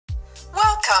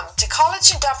Welcome to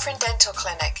College and Dufferin Dental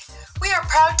Clinic. We are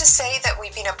proud to say that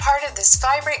we've been a part of this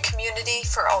vibrant community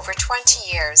for over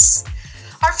 20 years.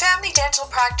 Our family dental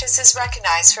practice is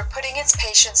recognized for putting its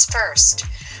patients first.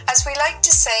 As we like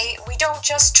to say, we don't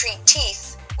just treat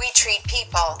teeth, we treat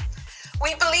people.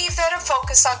 We believe that a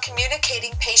focus on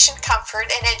communicating patient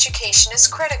comfort and education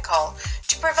is critical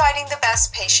to providing the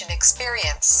best patient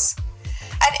experience.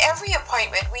 At every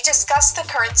appointment, we discuss the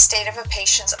current state of a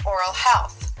patient's oral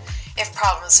health. If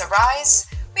problems arise,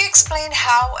 we explain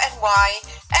how and why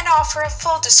and offer a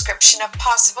full description of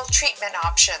possible treatment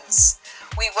options.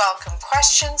 We welcome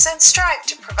questions and strive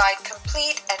to provide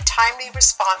complete and timely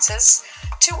responses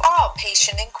to all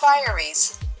patient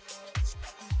inquiries.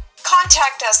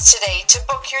 Contact us today to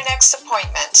book your next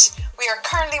appointment. We are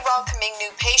currently welcoming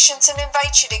new patients and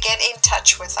invite you to get in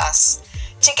touch with us.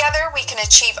 Together, we can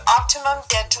achieve optimum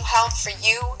dental health for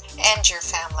you and your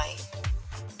family.